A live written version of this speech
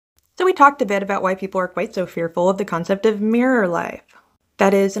So we talked a bit about why people are quite so fearful of the concept of mirror life.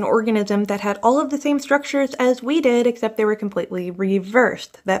 That is, an organism that had all of the same structures as we did, except they were completely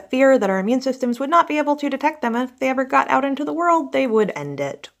reversed. That fear that our immune systems would not be able to detect them if they ever got out into the world, they would end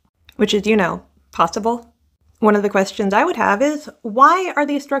it. Which is, possible. One of the questions I would have is, why are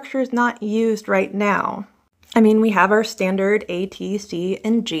these structures not used right now? I mean, we have our standard A, T, C,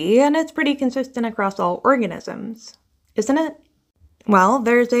 and G, and it's pretty consistent across all organisms, isn't it? Well,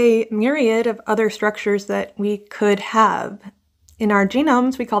 there's a myriad of other structures that we could have. In our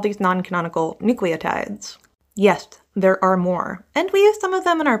genomes, we call these non-canonical nucleotides. Yes, there are more, and we use some of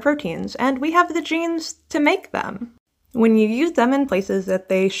them in our proteins, and we have the genes to make them. When you use them in places that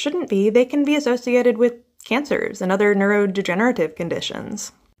they shouldn't be, they can be associated with cancers and other neurodegenerative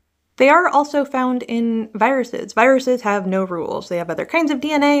conditions. They are also found in viruses. Viruses have no rules. They have other kinds of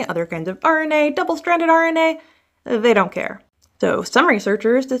DNA, other kinds of RNA, double-stranded RNA. They don't care. So some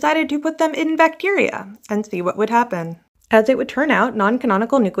researchers decided to put them in bacteria and see what would happen. As it would turn out,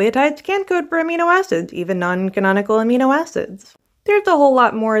 non-canonical nucleotides can code for amino acids, even non-canonical amino acids. There's a whole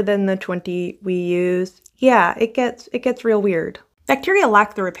lot more than the 20 we use. Yeah, it gets real weird. Bacteria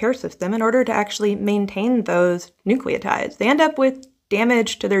lack the repair system in order to actually maintain those nucleotides. They end up with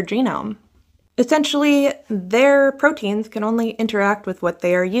damage to their genome. Essentially, their proteins can only interact with what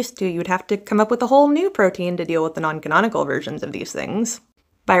they are used to. You'd have to come up with a whole new protein to deal with the non-canonical versions of these things.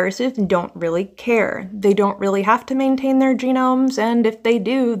 Viruses don't really care. They don't really have to maintain their genomes, and if they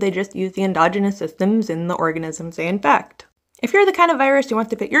do, they just use the endogenous systems in the organisms they infect. If you're the kind of virus who wants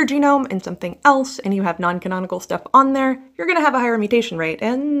to put your genome in something else and you have non-canonical stuff on there, you're going to have a higher mutation rate,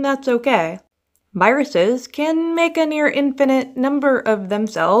 and that's okay. Viruses can make a near infinite number of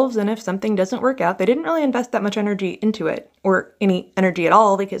themselves, and if something doesn't work out, they didn't really invest that much energy into it, or any energy at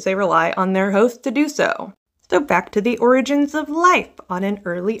all, because they rely on their host to do so. So back to the origins of life on an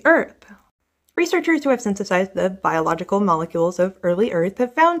early Earth. Researchers who have synthesized the biological molecules of early Earth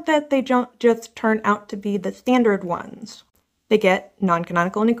have found that they don't just turn out to be the standard ones. They get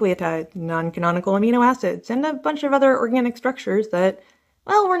non-canonical nucleotides, non-canonical amino acids, and a bunch of other organic structures that,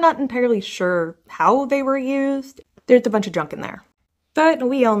 well, we're not entirely sure how they were used. There's a bunch of junk in there. But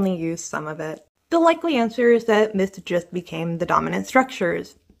we only use some of it. The likely answer is that this just became the dominant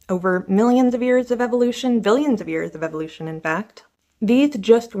structures. Over millions of years of evolution, billions of years of evolution, in fact. These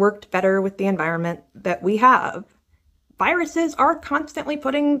just worked better with the environment that we have. Viruses are constantly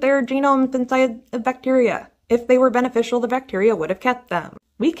putting their genomes inside of bacteria. If they were beneficial, the bacteria would have kept them.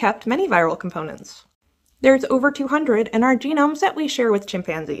 We kept many viral components. There's over 200 in our genomes that we share with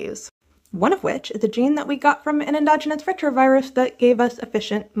chimpanzees. One of which is a gene that we got from an endogenous retrovirus that gave us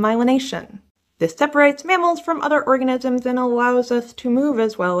efficient myelination. This separates mammals from other organisms and allows us to move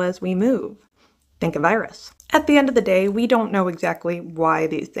as well as we move. Think a virus. At the end of the day, we don't know exactly why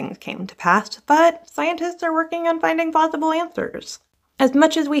these things came to pass, but scientists are working on finding plausible answers. As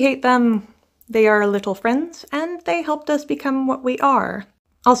much as we hate them, they are little friends, and they helped us become what we are.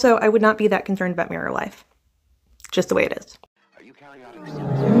 Also, I would not be that concerned about mirror life. Just the way it is. Are eukaryotic cells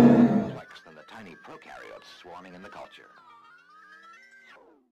more complex than the tiny prokaryotes swarming in the culture?